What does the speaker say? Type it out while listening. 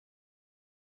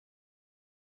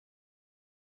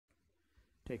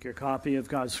Take your copy of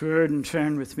God's Word and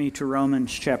turn with me to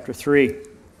Romans chapter 3.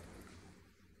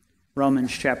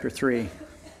 Romans chapter 3.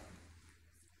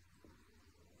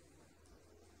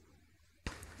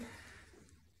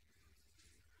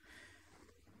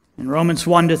 In Romans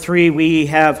 1-3, we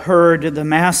have heard the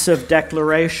massive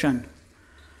declaration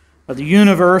of the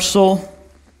universal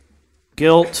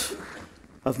guilt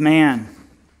of man.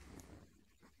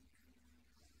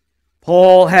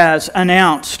 Paul has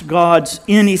announced God's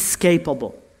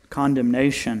inescapable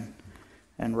condemnation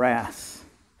and wrath.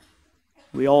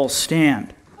 We all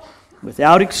stand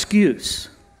without excuse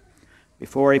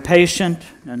before a patient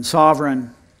and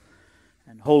sovereign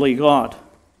and holy God.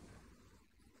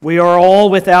 We are all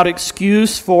without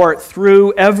excuse, for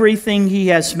through everything He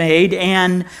has made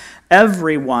and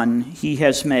everyone He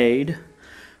has made,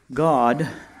 God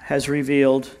has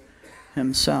revealed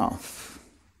Himself.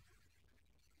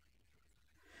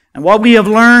 And what we have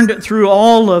learned through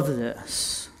all of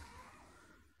this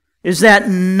is that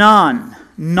none,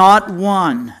 not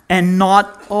one, and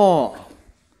not all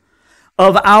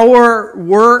of our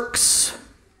works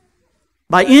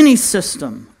by any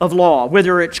system of law,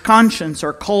 whether it's conscience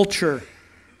or culture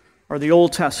or the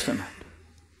Old Testament,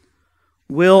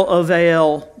 will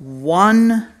avail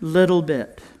one little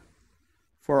bit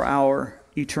for our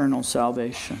eternal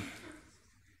salvation.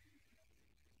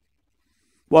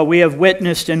 What we have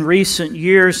witnessed in recent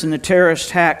years in the terrorist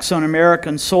attacks on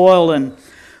American soil and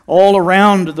all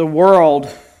around the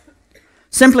world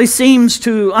simply seems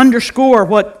to underscore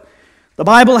what the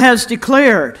Bible has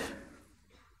declared.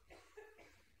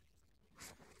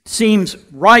 It seems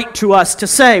right to us to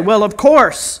say, well, of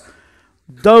course,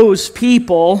 those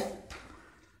people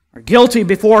are guilty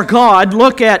before God.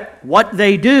 Look at what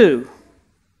they do.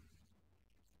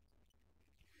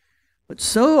 But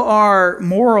so are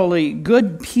morally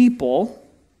good people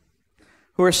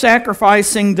who are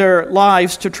sacrificing their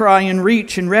lives to try and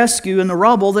reach and rescue in the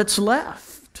rubble that's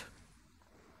left.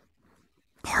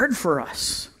 Hard for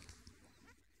us.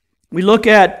 We look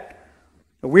at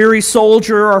a weary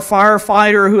soldier or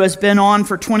firefighter who has been on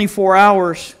for 24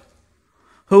 hours,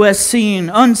 who has seen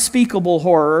unspeakable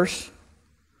horrors.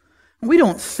 We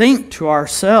don't think to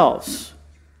ourselves,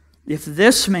 if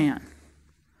this man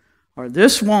or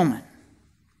this woman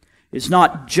is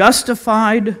not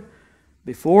justified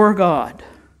before God,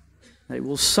 they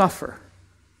will suffer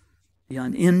the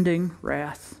unending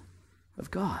wrath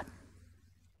of God.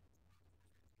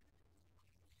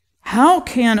 How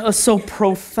can a so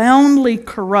profoundly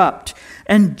corrupt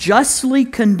and justly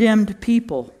condemned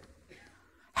people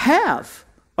have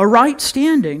a right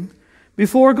standing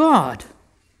before God?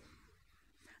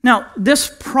 Now,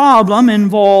 this problem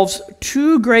involves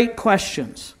two great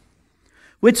questions,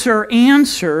 which are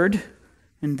answered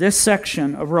in this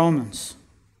section of Romans.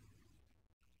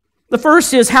 The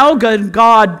first is, how could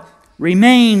God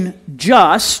remain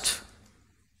just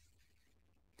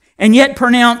and yet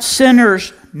pronounce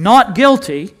sinners not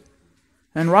guilty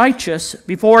and righteous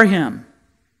before Him?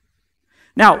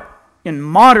 Now, in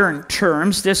modern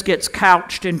terms, this gets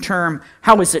couched in term,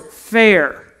 how is it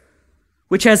fair?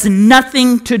 Which has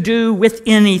nothing to do with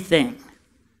anything.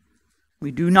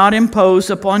 We do not impose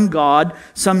upon God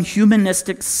some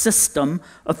humanistic system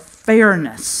of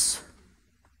fairness.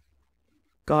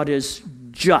 God is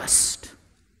just.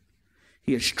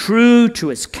 He is true to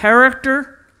His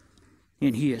character,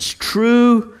 and He is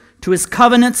true to His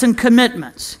covenants and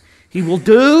commitments. He will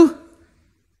do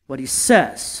what He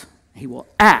says. He will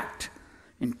act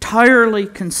entirely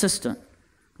consistent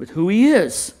with who He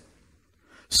is.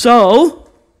 So,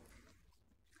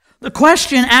 the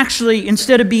question actually,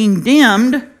 instead of being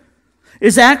dimmed,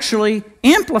 is actually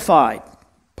amplified.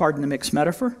 Pardon the mixed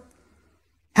metaphor.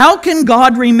 How can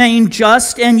God remain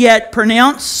just and yet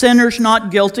pronounce sinners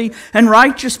not guilty and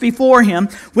righteous before Him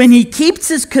when He keeps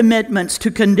His commitments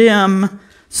to condemn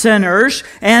sinners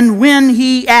and when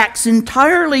He acts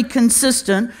entirely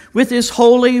consistent with His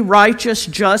holy, righteous,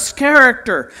 just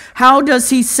character? How does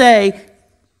He say,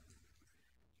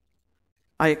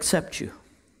 I accept you?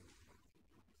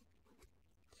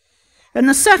 And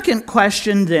the second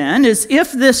question then is,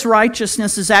 if this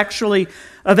righteousness is actually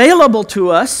available to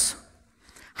us,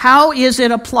 how is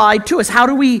it applied to us? How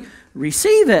do we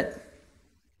receive it?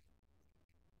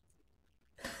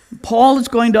 Paul is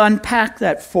going to unpack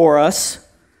that for us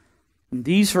in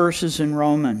these verses in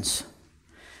Romans.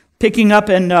 Picking up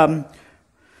in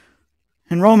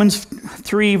Romans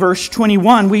 3, verse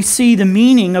 21, we see the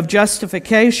meaning of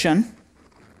justification.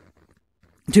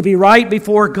 To be right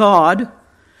before God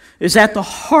is at the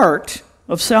heart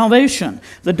of salvation.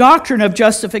 The doctrine of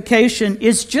justification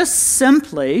is just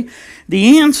simply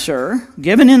the answer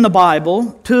given in the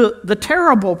Bible to the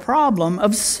terrible problem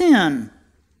of sin.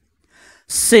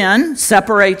 Sin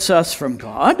separates us from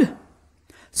God.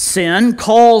 Sin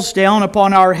calls down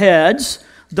upon our heads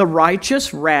the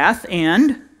righteous wrath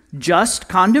and just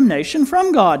condemnation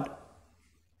from God.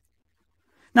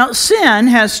 Now, sin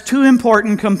has two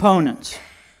important components.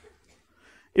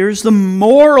 There's the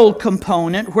moral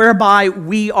component whereby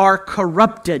we are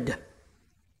corrupted.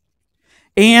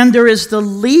 And there is the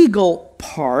legal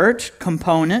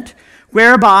component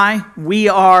whereby we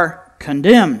are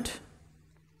condemned.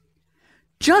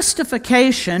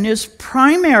 Justification is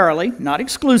primarily, not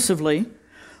exclusively,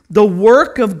 the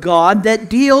work of God that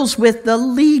deals with the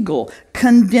legal,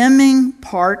 condemning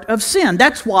part of sin.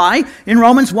 That's why in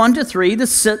Romans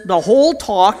 1-3, the whole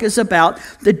talk is about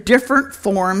the different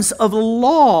forms of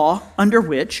law under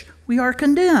which we are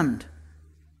condemned.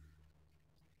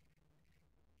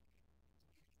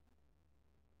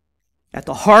 At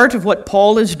the heart of what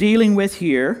Paul is dealing with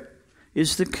here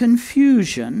is the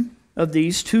confusion of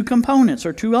these two components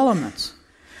or two elements.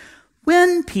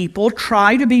 When people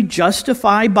try to be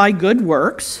justified by good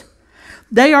works,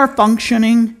 they are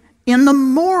functioning in the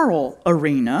moral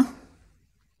arena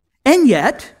and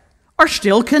yet are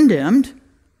still condemned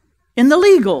in the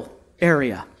legal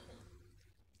area.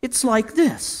 It's like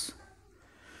this.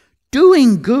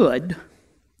 Doing good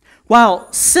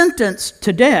while sentenced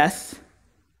to death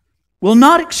will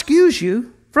not excuse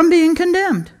you from being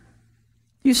condemned.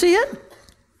 You see it?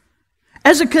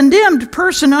 As a condemned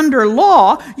person under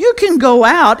law, you can go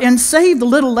out and save the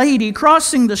little lady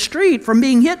crossing the street from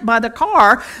being hit by the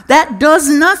car. That does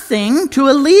nothing to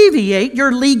alleviate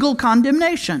your legal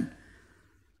condemnation.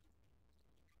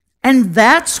 And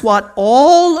that's what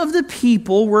all of the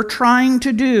people were trying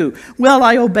to do. Well,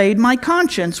 I obeyed my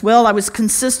conscience. Well, I was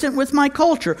consistent with my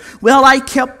culture. Well, I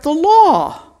kept the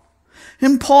law.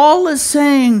 And Paul is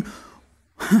saying,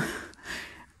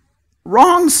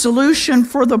 wrong solution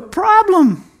for the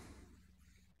problem.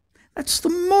 That's the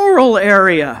moral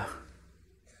area.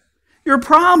 Your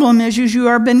problem is you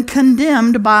have been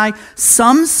condemned by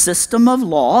some system of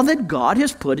law that God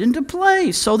has put into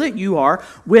place so that you are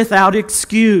without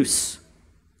excuse.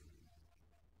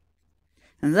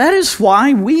 And that is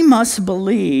why we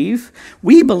believe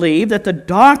that the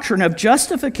doctrine of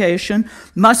justification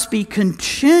must be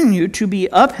continued to be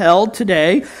upheld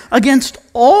today against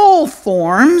all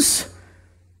forms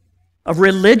of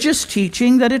religious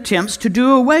teaching that attempts to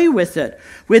do away with it,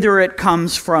 whether it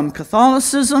comes from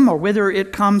Catholicism or whether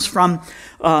it comes from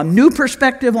a new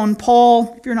perspective on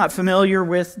Paul. If you're not familiar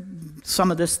with some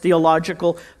of this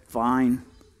theological, fine.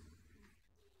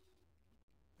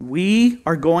 We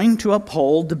are going to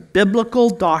uphold the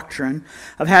biblical doctrine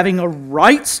of having a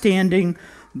right standing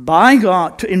by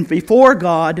God before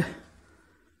God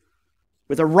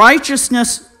with a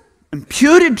righteousness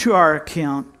imputed to our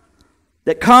account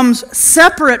that comes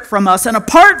separate from us and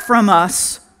apart from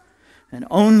us, and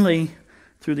only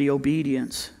through the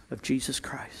obedience of Jesus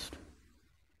Christ.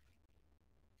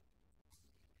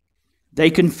 They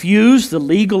confuse the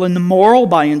legal and the moral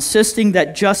by insisting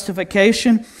that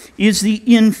justification is the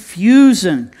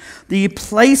infusing, the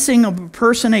placing of a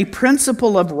person a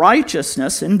principle of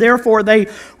righteousness, and therefore they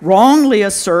wrongly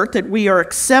assert that we are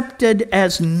accepted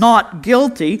as not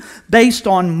guilty based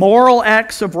on moral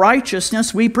acts of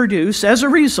righteousness we produce as a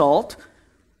result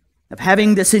of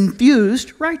having this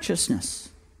infused righteousness.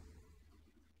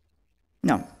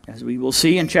 Now, as we will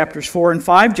see in chapters 4 and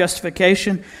 5,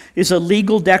 justification is a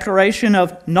legal declaration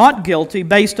of not guilty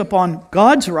based upon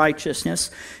God's righteousness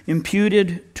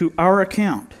imputed to our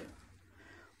account.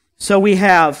 So we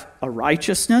have a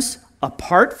righteousness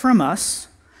apart from us,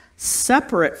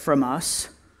 separate from us,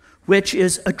 which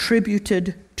is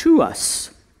attributed to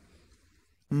us.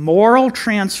 Moral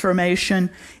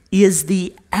transformation is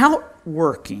the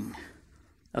outworking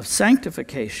of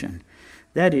sanctification,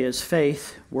 that is,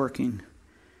 faith working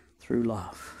through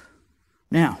love.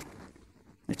 Now,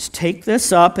 let's take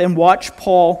this up and watch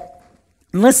Paul,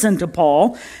 listen to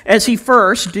Paul, as he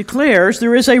first declares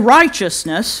there is a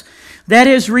righteousness that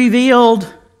is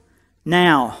revealed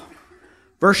now.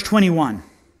 Verse 21.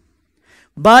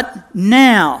 But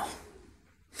now,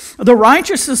 the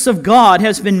righteousness of God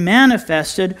has been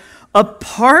manifested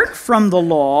apart from the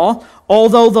law,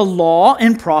 although the law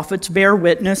and prophets bear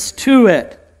witness to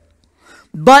it.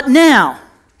 But now,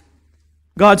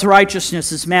 God's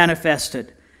righteousness is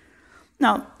manifested.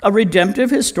 Now, a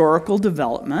redemptive historical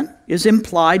development is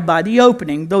implied by the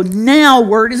opening. The now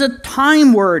word is a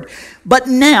time word. But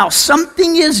now,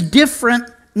 something is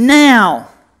different now.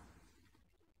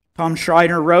 Tom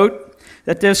Schreiner wrote,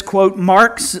 that this, quote,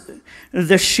 marks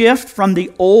the shift from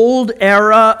the old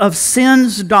era of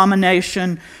sin's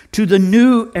domination to the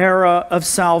new era of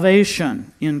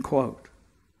salvation, end quote.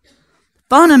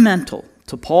 Fundamental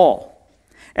to Paul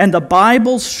and the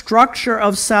Bible's structure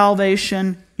of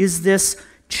salvation is this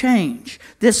change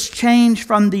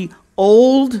from the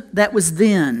old that was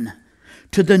then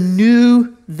to the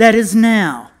new that is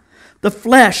now, the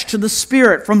flesh to the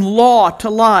spirit, from law to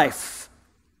life.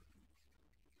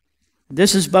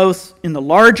 This is both in the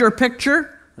larger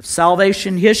picture of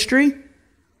salvation history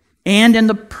and in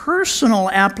the personal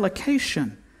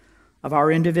application of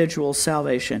our individual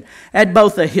salvation. At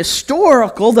both the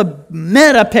historical, the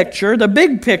meta picture, the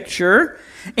big picture,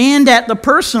 and at the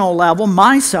personal level,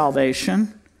 my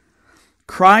salvation,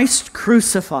 Christ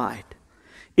crucified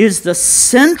is the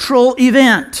central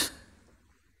event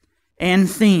and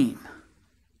theme.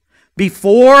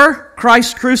 Before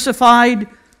Christ crucified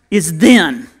is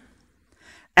then.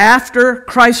 After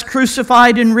Christ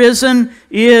crucified and risen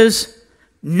is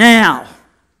now.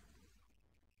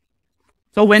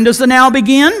 So when does the now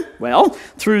begin? Well,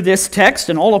 through this text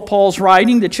and all of Paul's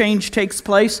writing, the change takes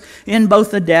place in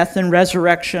both the death and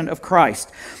resurrection of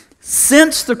Christ.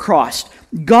 Since the cross,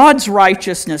 God's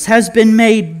righteousness has been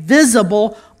made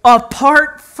visible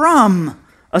apart from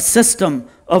a system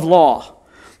of law.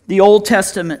 The Old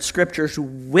Testament scriptures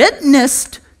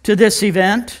witnessed to this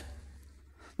event,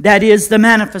 that is, the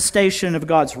manifestation of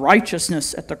God's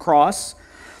righteousness at the cross.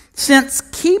 Since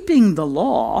keeping the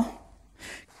law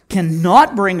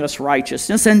cannot bring us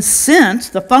righteousness, and since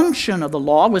the function of the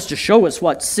law was to show us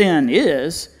what sin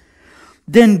is,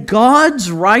 then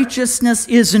God's righteousness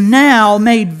is now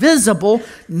made visible,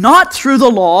 not through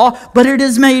the law, but it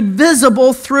is made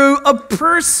visible through a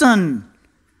person,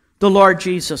 the Lord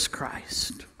Jesus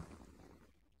Christ.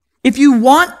 If you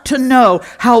want to know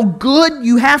how good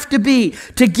you have to be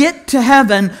to get to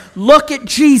heaven, look at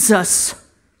Jesus.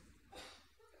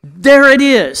 There it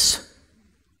is.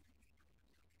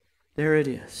 There it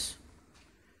is.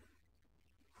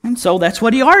 And so that's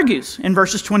what he argues in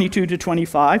verses 22 to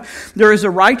 25. There is a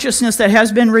righteousness that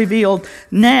has been revealed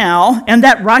now, and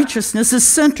that righteousness is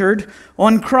centered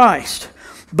on Christ.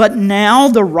 But now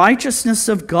the righteousness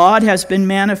of God has been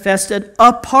manifested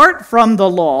apart from the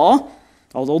law,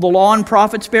 although the law and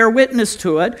prophets bear witness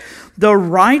to it. The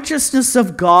righteousness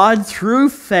of God through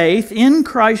faith in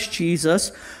Christ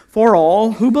Jesus for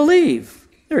all who believe.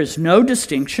 There is no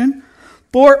distinction.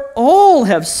 For all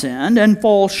have sinned and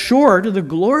fall short of the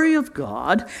glory of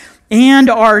God, and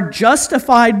are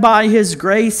justified by His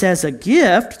grace as a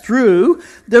gift through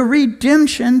the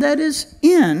redemption that is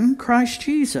in Christ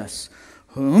Jesus,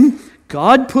 whom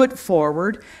God put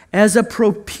forward as a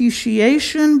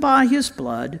propitiation by His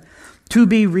blood to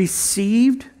be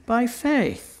received by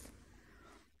faith.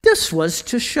 This was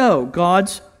to show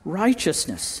God's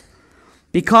righteousness,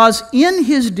 because in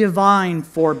His divine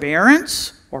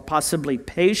forbearance, or possibly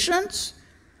patience,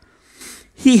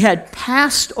 He had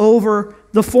passed over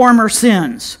the former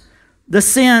sins, the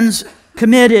sins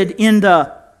committed in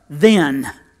the then.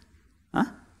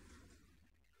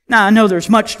 Now, I know there's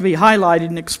much to be highlighted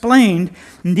and explained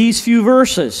in these few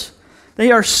verses.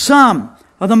 They are some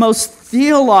of the most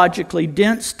theologically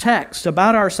dense texts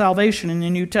about our salvation in the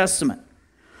New Testament.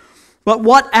 But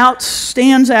what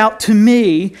stands out to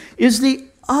me is the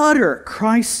utter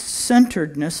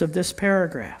Christ-centeredness of this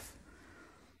paragraph.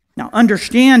 Now,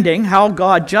 understanding how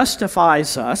God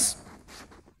justifies us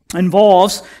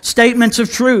involves statements of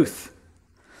truth.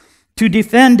 To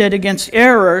defend it against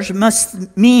errors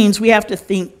means we have to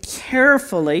think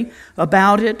carefully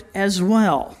about it as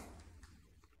well.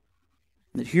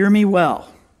 But hear me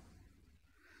well.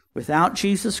 Without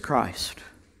Jesus Christ,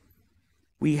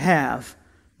 we have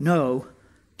no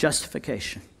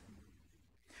justification.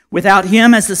 Without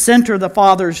Him as the center of the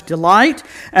Father's delight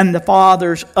and the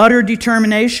Father's utter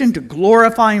determination to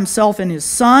glorify Himself in His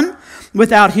Son,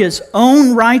 without His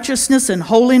own righteousness and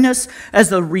holiness as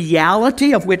the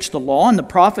reality of which the law and the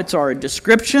prophets are a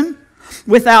description,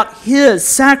 without His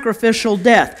sacrificial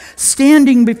death,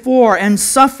 standing before and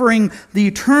suffering the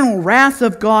eternal wrath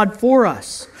of God for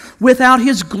us, without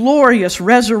His glorious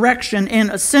resurrection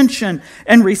and ascension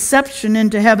and reception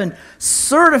into heaven,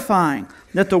 certifying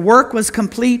that the work was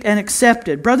complete and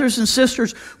accepted. Brothers and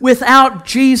sisters, without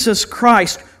Jesus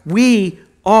Christ, we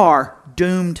are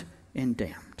doomed and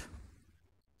damned.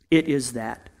 It is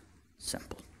that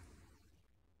simple.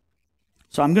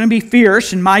 So I'm going to be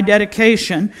fierce in my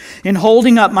dedication in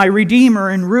holding up my Redeemer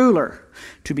and Ruler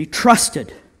to be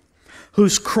trusted,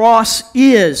 whose cross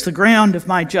is the ground of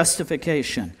my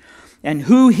justification, and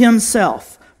who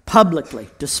Himself publicly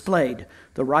displayed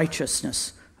the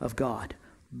righteousness of God.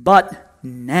 But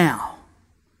now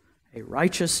a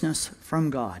righteousness from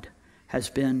God has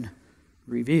been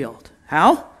revealed.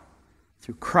 How?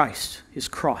 Through Christ, his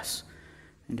cross,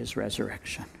 and his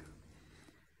resurrection.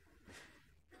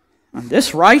 And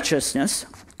this righteousness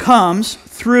comes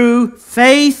through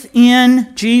faith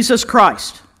in Jesus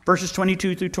Christ. Verses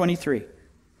 22 through 23.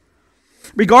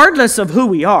 Regardless of who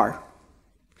we are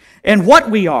and what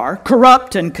we are,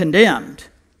 corrupt and condemned,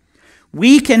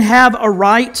 we can have a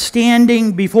right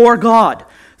standing before God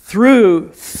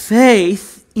through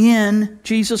faith in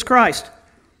Jesus Christ.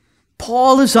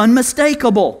 Paul is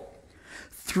unmistakable.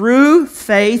 Through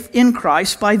faith in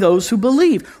Christ by those who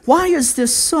believe. Why is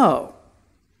this so?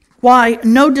 Why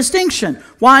no distinction?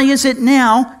 Why is it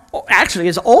now, actually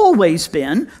has always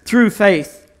been, through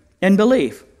faith and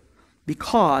belief?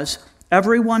 Because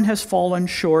everyone has fallen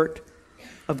short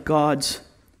of God's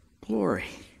glory.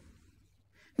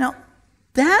 Now,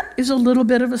 that is a little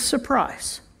bit of a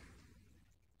surprise.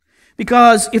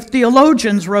 Because if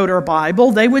theologians wrote our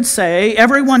Bible, they would say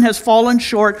everyone has fallen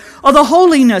short of the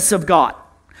holiness of God.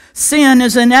 Sin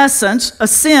is, in essence, a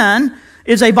sin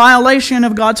is a violation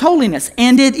of God's holiness.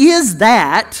 And it is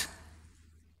that.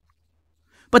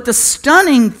 But the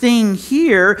stunning thing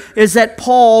here is that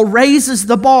Paul raises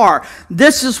the bar.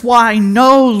 This is why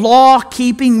no law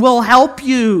keeping will help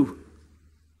you.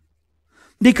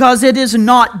 Because it is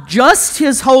not just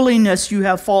his holiness you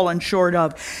have fallen short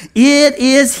of. It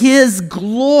is his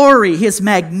glory, his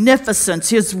magnificence,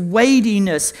 his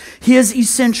weightiness, his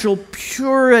essential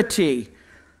purity,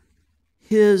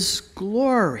 his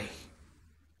glory.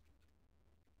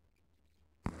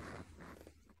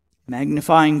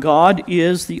 Magnifying God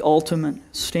is the ultimate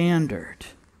standard.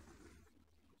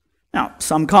 Now,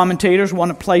 some commentators want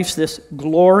to place this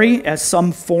glory as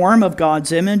some form of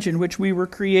God's image in which we were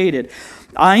created.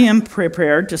 I am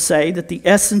prepared to say that the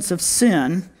essence of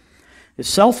sin is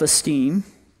self-esteem,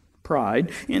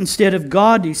 pride, instead of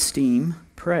God-esteem,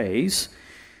 praise,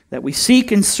 that we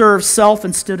seek and serve self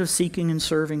instead of seeking and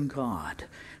serving God.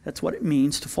 That's what it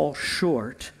means to fall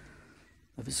short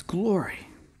of his glory.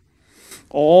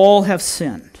 All have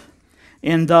sinned,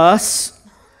 and thus,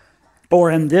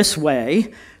 or in this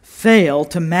way, fail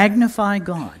to magnify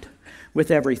God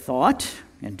with every thought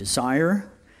and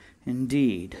desire and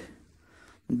deed.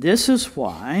 This is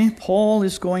why Paul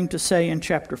is going to say in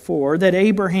chapter 4 that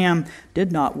Abraham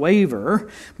did not waver,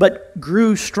 but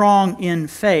grew strong in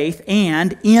faith,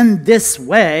 and in this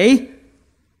way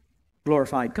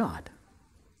glorified God.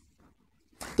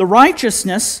 The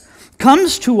righteousness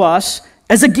comes to us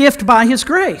as a gift by his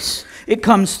grace. It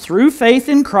comes through faith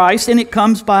in Christ, and it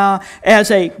comes as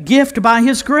a gift by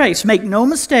his grace. Make no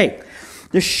mistake,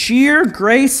 the sheer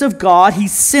grace of God, he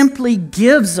simply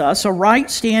gives us a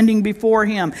right standing before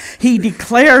him. He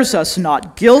declares us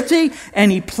not guilty,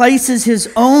 and he places his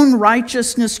own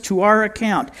righteousness to our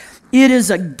account. It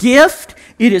is a gift.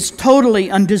 It is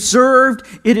totally undeserved.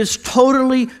 It is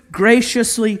totally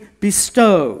graciously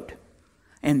bestowed.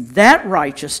 And that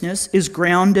righteousness is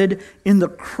grounded in the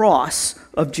cross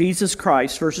of Jesus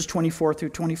Christ, verses 24 through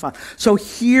 25. So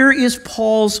here is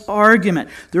Paul's argument.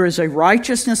 There is a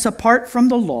righteousness apart from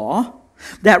the law.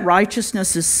 That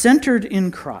righteousness is centered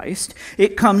in Christ.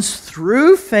 It comes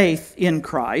through faith in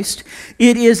Christ.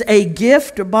 It is a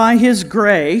gift by his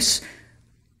grace.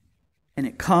 And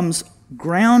it comes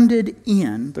grounded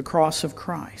in the cross of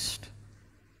Christ.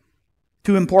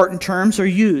 Two important terms are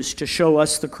used to show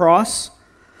us the cross.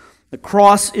 The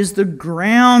cross is the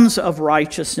grounds of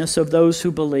righteousness of those who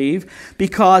believe,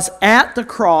 because at the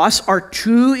cross are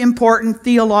two important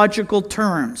theological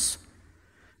terms.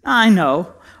 I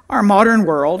know our modern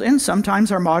world, and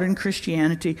sometimes our modern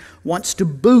Christianity, wants to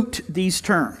boot these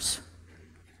terms.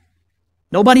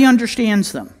 Nobody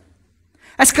understands them.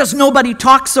 That's because nobody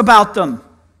talks about them.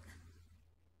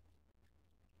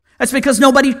 That's because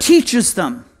nobody teaches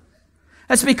them.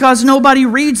 That's because nobody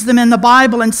reads them in the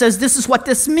Bible and says, this is what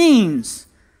this means.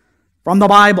 From the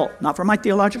Bible. Not from my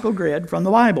theological grid, from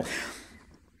the Bible.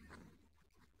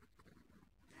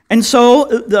 And so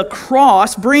the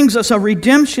cross brings us a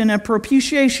redemption and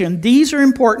propitiation. These are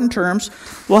important terms,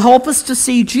 will help us to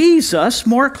see Jesus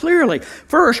more clearly.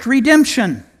 First,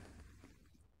 redemption.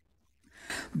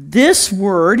 This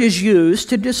word is used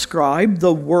to describe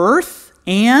the worth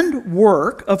and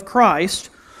work of Christ,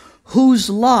 whose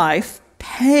life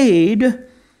paid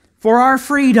for our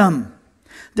freedom.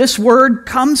 This word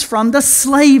comes from the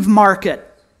slave market.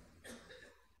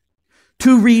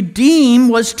 To redeem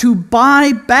was to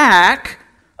buy back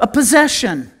a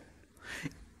possession.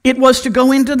 It was to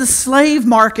go into the slave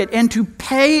market and to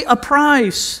pay a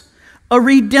price, a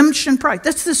redemption price.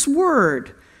 That's this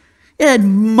word. It had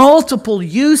multiple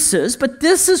uses, but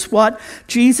this is what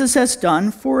Jesus has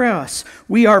done for us.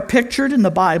 We are pictured in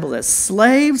the Bible as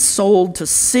slaves sold to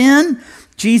sin.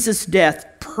 Jesus' death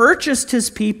purchased his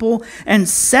people and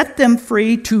set them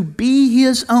free to be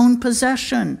his own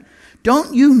possession.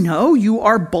 Don't you know you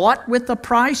are bought with a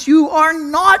price? You are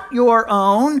not your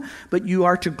own, but you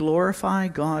are to glorify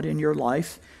God in your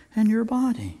life and your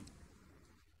body.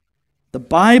 The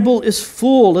Bible is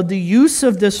full of the use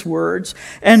of this words,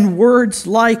 and words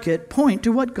like it point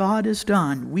to what God has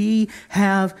done. We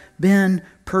have been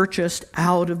purchased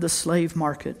out of the slave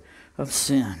market of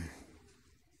sin.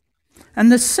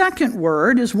 And the second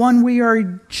word is one we are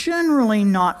generally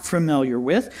not familiar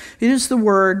with. It is the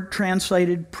word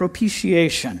translated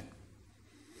propitiation.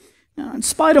 Now, in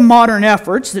spite of modern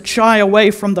efforts that shy away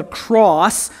from the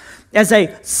cross as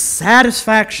a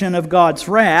satisfaction of God's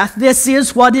wrath, this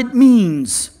is what it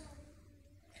means.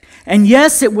 And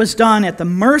yes, it was done at the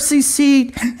mercy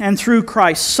seat and through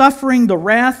Christ's suffering, the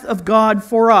wrath of God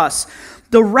for us.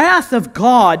 The wrath of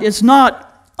God is not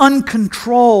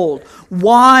uncontrolled,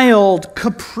 wild,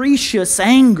 capricious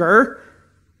anger.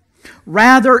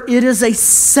 Rather, it is a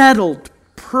settled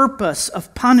purpose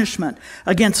of punishment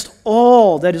against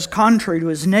all that is contrary to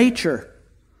his nature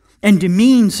and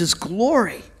demeans his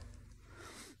glory.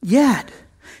 Yet,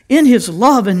 in his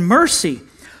love and mercy,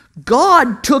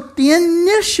 God took the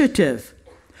initiative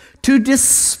to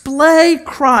display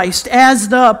Christ as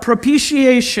the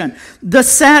propitiation, the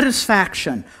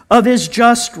satisfaction of his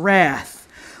just wrath.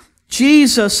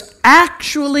 Jesus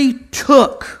actually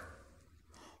took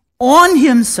on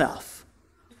himself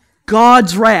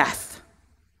God's wrath.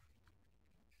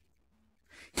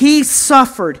 He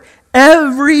suffered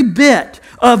every bit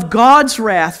of God's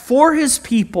wrath for his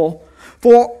people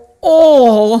for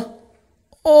all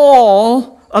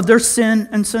of their sin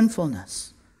and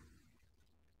sinfulness.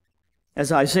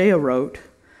 As Isaiah wrote,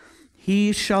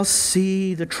 he shall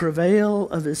see the travail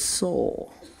of his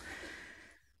soul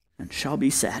and shall be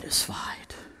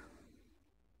satisfied.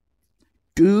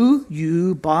 Do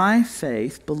you, by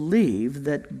faith, believe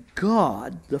that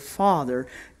God the Father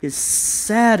is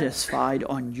satisfied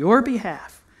on your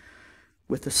behalf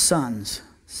with the Son's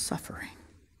suffering?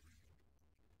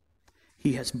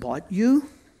 He has bought you,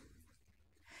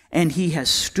 and he has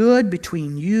stood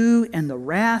between you and the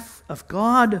wrath of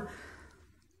God,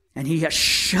 and he has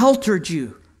sheltered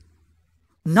you,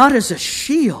 not as a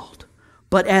shield,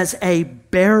 but as a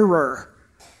bearer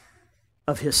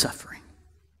of his suffering.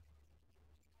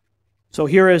 So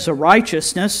here is a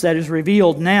righteousness that is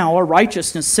revealed now, a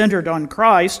righteousness centered on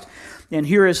Christ, and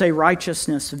here is a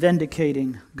righteousness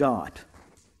vindicating God.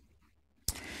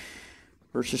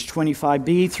 Verses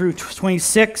 25b through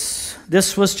 26,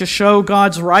 this was to show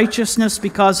God's righteousness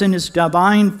because in his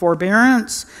divine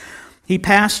forbearance he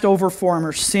passed over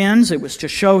former sins. It was to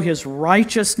show his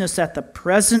righteousness at the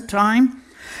present time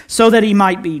so that he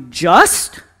might be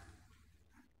just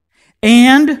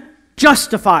and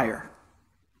justifier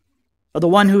of the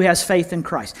one who has faith in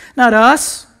Christ. Not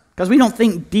us, because we don't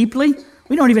think deeply.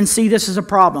 We don't even see this as a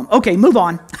problem. Okay, move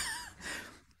on.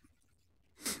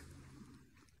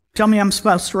 Tell me I'm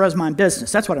supposed to run my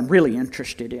business. That's what I'm really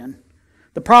interested in.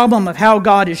 The problem of how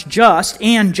God is just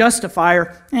and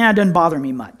justifier, it doesn't bother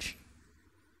me much.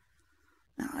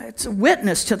 It's a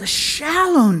witness to the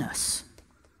shallowness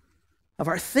of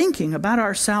our thinking about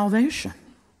our salvation.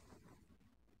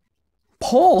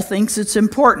 Paul thinks it's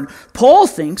important. Paul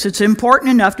thinks it's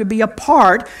important enough to be a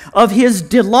part of his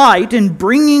delight in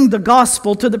bringing the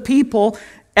gospel to the people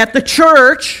at the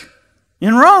church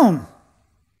in Rome.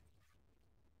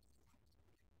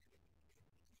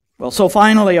 Well, so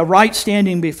finally, a right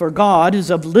standing before God is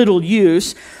of little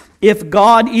use if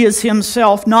God is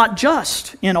himself not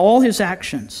just in all his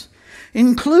actions,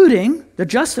 including the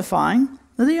justifying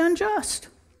of the unjust.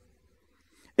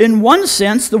 In one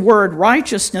sense, the word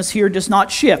righteousness here does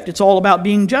not shift. It's all about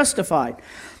being justified.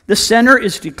 The sinner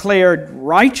is declared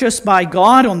righteous by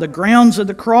God on the grounds of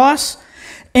the cross,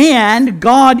 and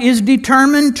God is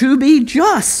determined to be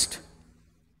just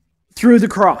through the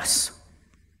cross.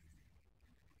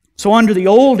 So under the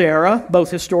old era,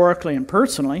 both historically and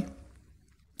personally,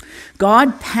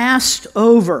 God passed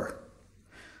over,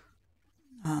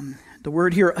 the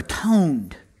word here,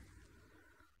 atoned.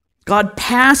 God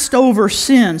passed over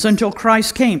sins until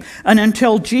Christ came. And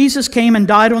until Jesus came and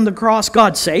died on the cross,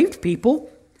 God saved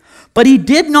people. But he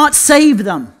did not save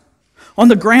them on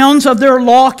the grounds of their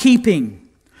law-keeping,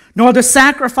 nor the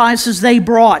sacrifices they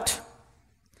brought.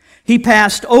 He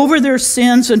passed over their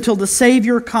sins until the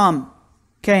Savior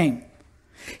came.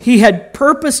 He had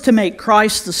purposed to make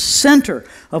Christ the center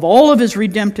of all of his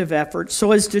redemptive efforts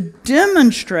so as to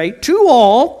demonstrate to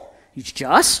all He's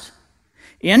just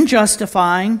in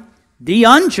justifying the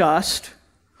unjust,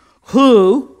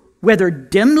 who, whether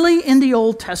dimly in the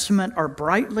Old Testament or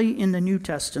brightly in the New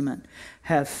Testament,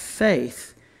 have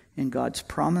faith in God's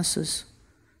promises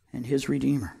and His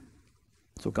Redeemer.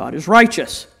 So God is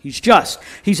righteous. He's just.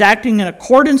 He's acting in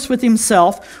accordance with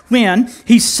Himself when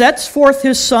He sets forth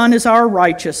His Son as our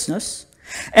righteousness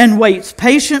and waits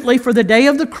patiently for the day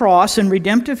of the cross in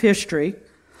redemptive history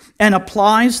and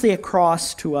applies the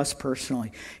cross to us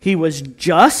personally. He was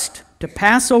just to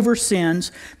pass over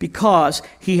sins because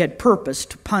He had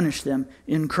purposed to punish them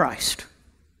in Christ.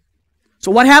 So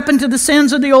what happened to the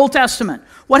sins of the Old Testament?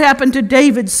 What happened to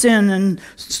David's sin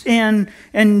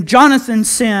and Jonathan's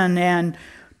sin and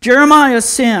Jeremiah's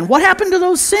sin? What happened to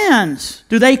those sins?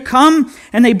 Do they come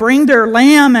and they bring their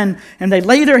lamb and they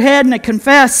lay their head and they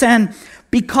confess, and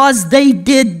because they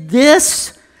did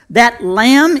this, that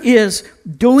lamb is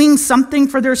doing something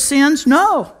for their sins?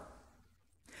 No.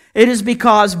 It is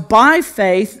because by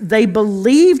faith they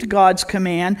believed God's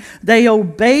command, they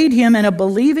obeyed Him in a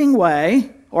believing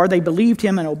way, or they believed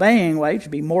Him in an obeying way, to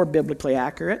be more biblically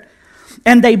accurate,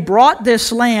 and they brought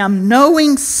this lamb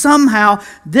knowing somehow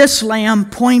this lamb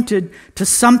pointed to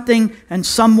something and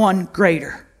someone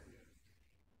greater.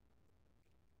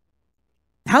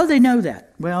 How did they know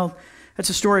that? Well, that's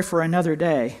a story for another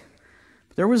day.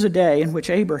 There was a day in which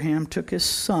Abraham took his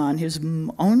son, his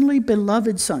only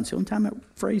beloved son, it's the only time that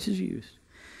phrase is used,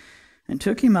 and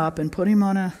took him up and put him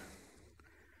on an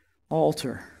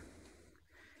altar.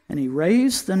 And he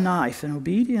raised the knife in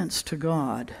obedience to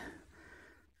God.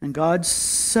 And God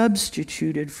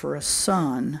substituted for a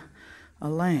son a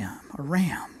lamb, a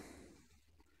ram.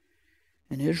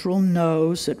 And Israel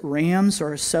knows that rams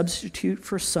are a substitute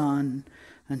for son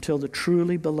until the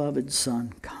truly beloved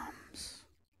Son comes.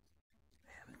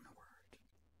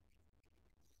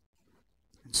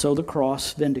 So the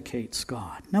cross vindicates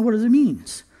God. Now, what are the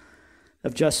means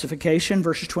of justification?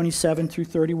 Verses 27 through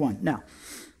 31. Now,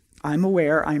 I'm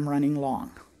aware I'm running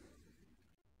long.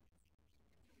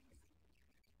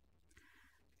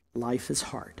 Life is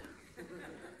hard.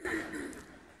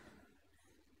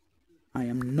 I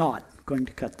am not going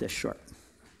to cut this short.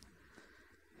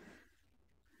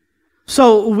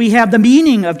 So we have the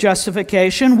meaning of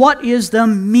justification. What is the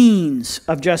means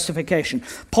of justification?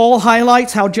 Paul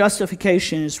highlights how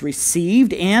justification is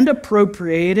received and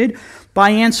appropriated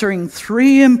by answering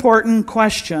three important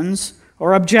questions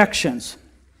or objections.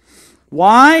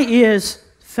 Why is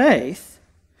faith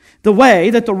the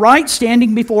way that the right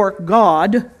standing before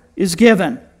God is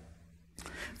given?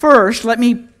 First, let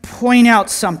me point out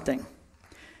something.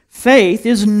 Faith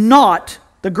is not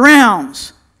the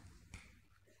grounds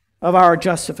of our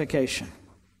justification.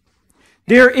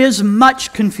 There is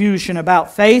much confusion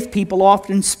about faith. People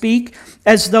often speak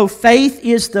as though faith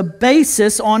is the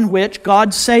basis on which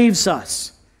God saves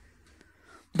us.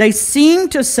 They seem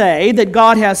to say that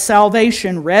God has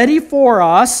salvation ready for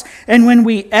us, and when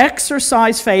we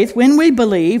exercise faith, when we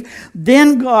believe,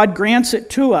 then God grants it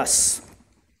to us.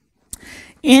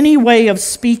 Any way of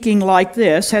speaking like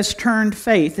this has turned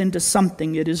faith into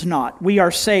something it is not. We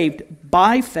are saved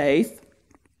by faith,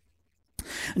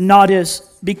 not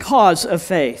as because of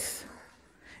faith.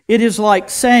 It is like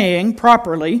saying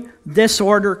properly, this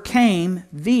order came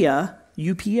via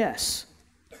UPS.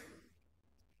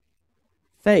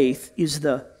 Faith is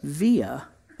the via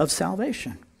of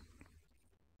salvation.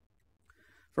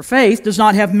 For faith does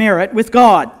not have merit with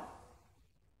God.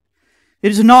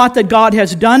 It is not that God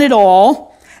has done it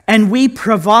all and we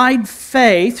provide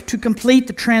faith to complete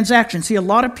the transaction. See, a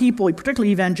lot of people,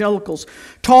 particularly evangelicals,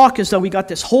 talk as though we got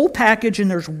this whole package and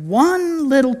there's one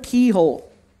little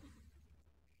keyhole.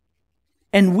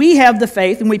 And we have the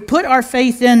faith and we put our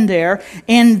faith in there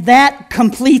and that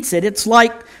completes it. It's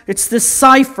like it's this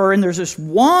cipher and there's this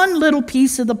one little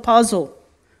piece of the puzzle.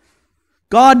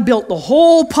 God built the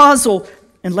whole puzzle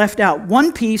and left out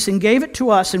one piece and gave it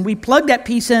to us, and we plugged that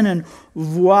piece in and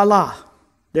voila,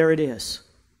 there it is.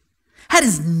 That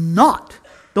is not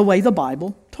the way the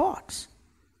Bible talks.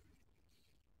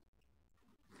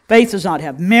 Faith does not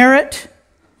have merit.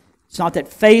 It's not that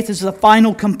faith is the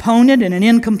final component in an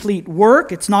incomplete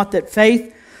work. It's not that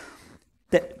faith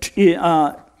that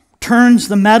turns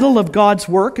the metal of God's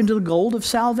work into the gold of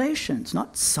salvation. It's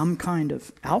not some kind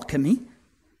of alchemy.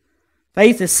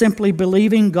 Faith is simply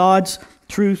believing God's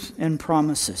truth and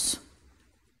promises.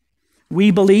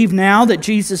 We believe now that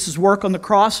Jesus' work on the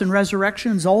cross and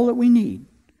resurrection is all that we need.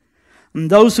 And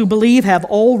those who believe have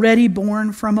already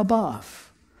born from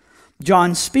above.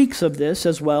 John speaks of this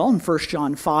as well in 1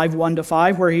 John 5,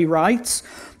 1-5, where he writes,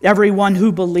 "Everyone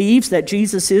who believes that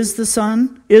Jesus is the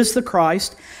Son, is the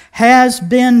Christ, has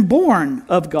been born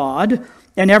of God,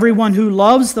 and everyone who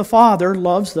loves the Father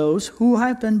loves those who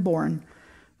have been born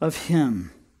of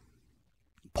Him."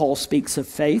 Paul speaks of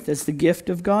faith as the gift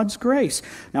of God's grace.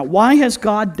 Now, why has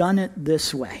God done it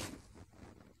this way?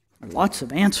 There are lots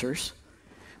of answers,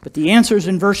 but the answers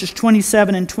in verses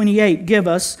 27 and 28 give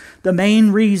us the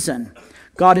main reason.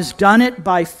 God has done it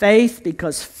by faith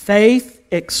because faith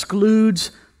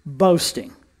excludes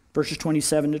boasting. Verses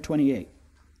 27 to 28.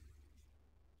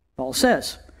 Paul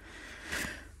says,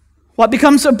 what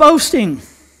becomes of boasting?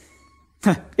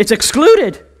 It's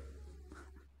excluded.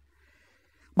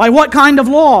 By what kind of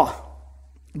law?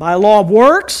 By a law of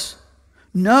works?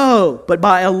 No, but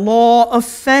by a law of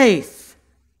faith.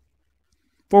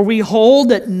 For we hold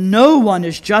that no one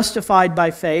is justified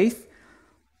by faith,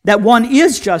 that one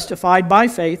is justified by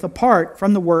faith apart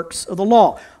from the works of the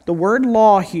law. The word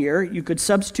law here, you could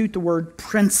substitute the word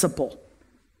principle.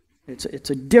 It's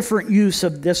a different use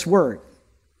of this word.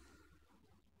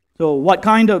 So what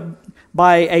kind of,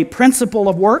 by a principle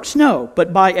of works? No,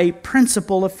 but by a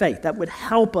principle of faith. That would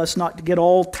help us not to get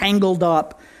all tangled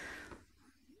up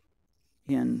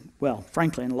in, well,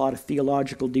 frankly, in a lot of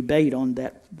theological debate on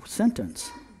that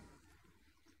sentence.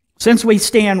 Since we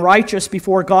stand righteous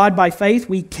before God by faith,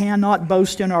 we cannot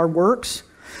boast in our works.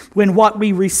 When what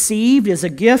we received is a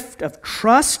gift of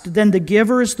trust, then the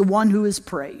giver is the one who is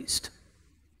praised.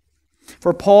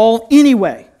 For Paul,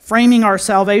 anyway, framing our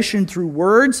salvation through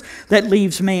words that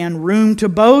leaves man room to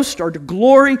boast or to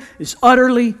glory is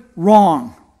utterly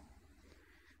wrong.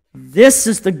 This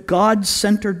is the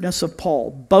God-centeredness of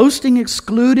Paul. Boasting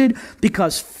excluded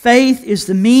because faith is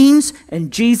the means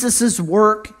and Jesus'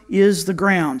 work is the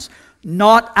grounds.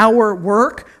 Not our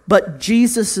work, but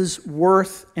Jesus'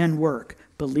 worth and work.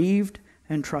 Believed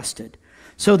and trusted.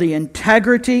 So the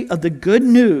integrity of the good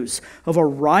news of a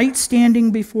right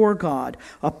standing before God,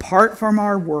 apart from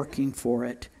our working for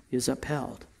it, is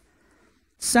upheld.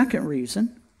 Second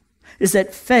reason is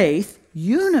that faith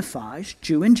unifies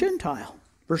Jew and Gentile.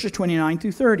 Verses 29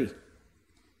 through 30.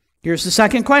 Here's the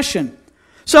second question.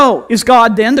 So, is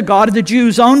God then the God of the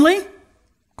Jews only?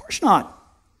 Of course not.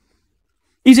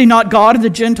 Is He not God of the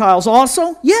Gentiles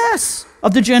also? Yes,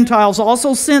 of the Gentiles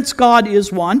also, since God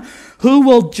is one who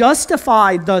will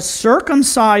justify the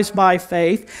circumcised by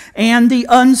faith and the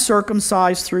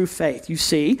uncircumcised through faith. You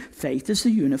see, faith is the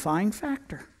unifying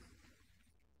factor.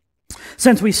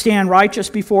 Since we stand righteous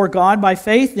before God by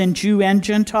faith, then Jew and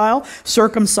Gentile,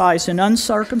 circumcised and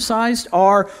uncircumcised,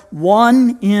 are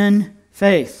one in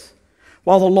faith.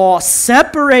 While the law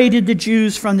separated the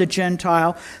Jews from the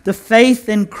Gentile, the faith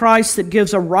in Christ that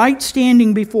gives a right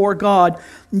standing before God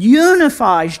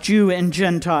unifies Jew and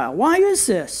Gentile. Why is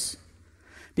this?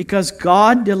 Because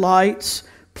God delights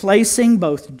placing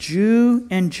both Jew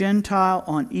and Gentile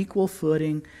on equal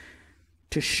footing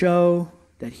to show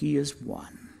that He is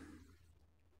one.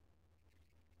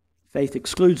 Faith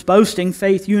excludes boasting.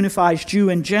 Faith unifies Jew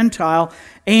and Gentile.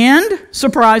 And,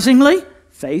 surprisingly,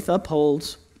 faith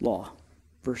upholds law.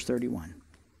 Verse 31.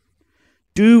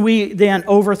 Do we then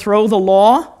overthrow the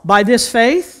law by this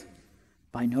faith?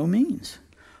 By no means.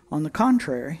 On the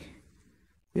contrary,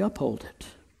 we uphold it.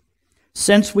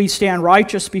 Since we stand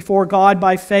righteous before God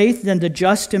by faith, then the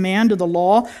just demands of the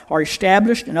law are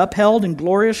established and upheld and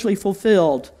gloriously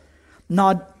fulfilled,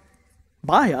 not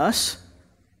by us,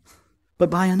 but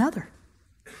by another.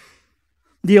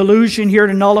 The allusion here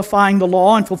to nullifying the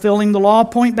law and fulfilling the law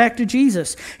point back to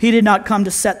Jesus. He did not come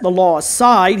to set the law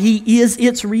aside. He is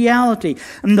its reality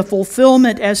and the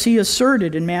fulfillment as He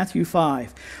asserted in Matthew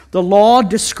 5. The law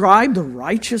described the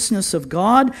righteousness of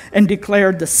God and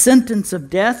declared the sentence of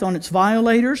death on its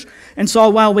violators. And so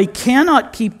while we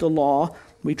cannot keep the law,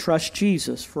 we trust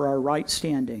Jesus for our right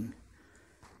standing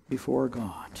before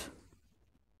God.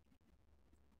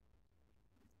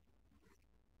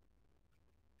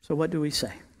 So what do we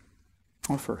say?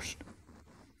 Well, first,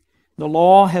 the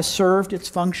law has served its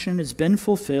function, has been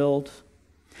fulfilled.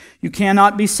 You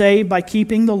cannot be saved by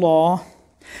keeping the law.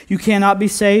 You cannot be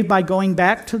saved by going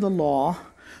back to the law.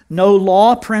 No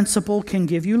law principle can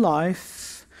give you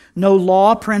life. No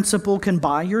law principle can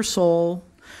buy your soul.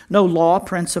 No law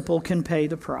principle can pay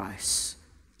the price.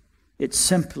 It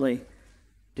simply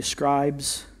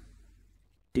describes,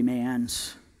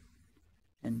 demands,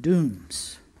 and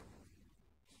dooms.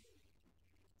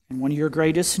 And one of your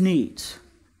greatest needs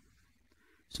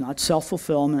is not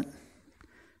self-fulfillment,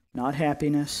 not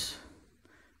happiness,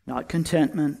 not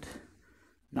contentment,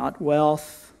 not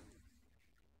wealth.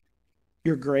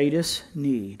 Your greatest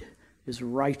need is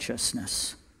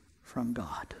righteousness from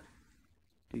God?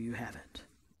 Do you have it?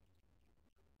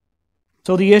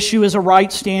 So the issue is a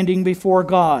right standing before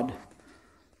God.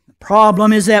 The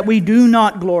problem is that we do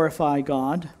not glorify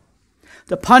God.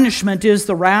 The punishment is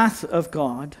the wrath of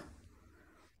God.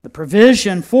 The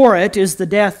provision for it is the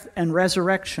death and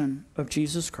resurrection of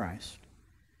Jesus Christ.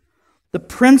 The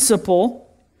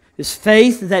principle is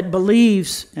faith that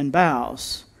believes and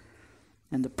bows.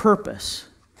 And the purpose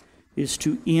is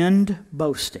to end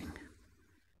boasting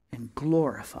and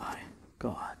glorify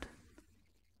God.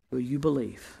 Will you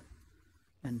believe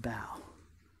and bow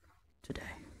today?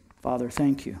 Father,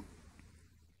 thank you.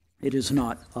 It is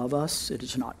not of us. It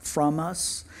is not from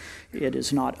us. It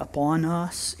is not upon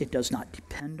us. It does not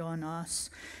depend on us.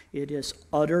 It is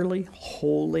utterly,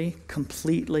 wholly,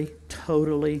 completely,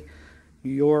 totally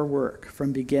your work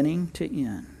from beginning to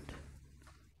end.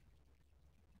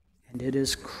 And it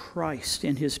is Christ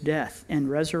in his death and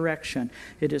resurrection.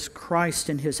 It is Christ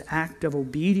in his act of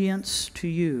obedience to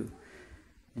you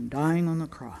in dying on the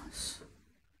cross.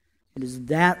 It is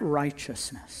that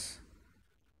righteousness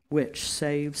which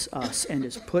saves us and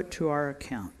is put to our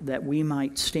account that we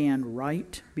might stand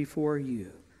right before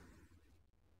you.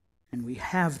 And we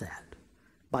have that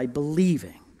by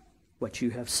believing what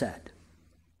you have said.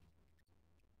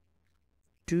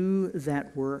 Do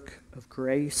that work of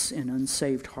grace in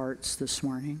unsaved hearts this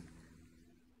morning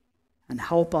and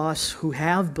help us who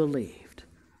have believed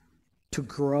to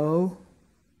grow,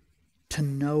 to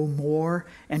know more,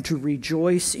 and to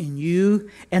rejoice in you.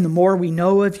 And the more we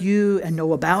know of you and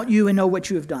know about you and know what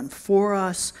you have done for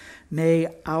us, may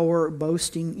our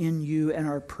boasting in you and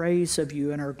our praise of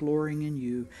you and our glorying in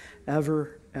you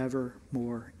ever, ever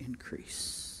more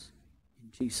increase.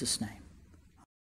 In Jesus' name.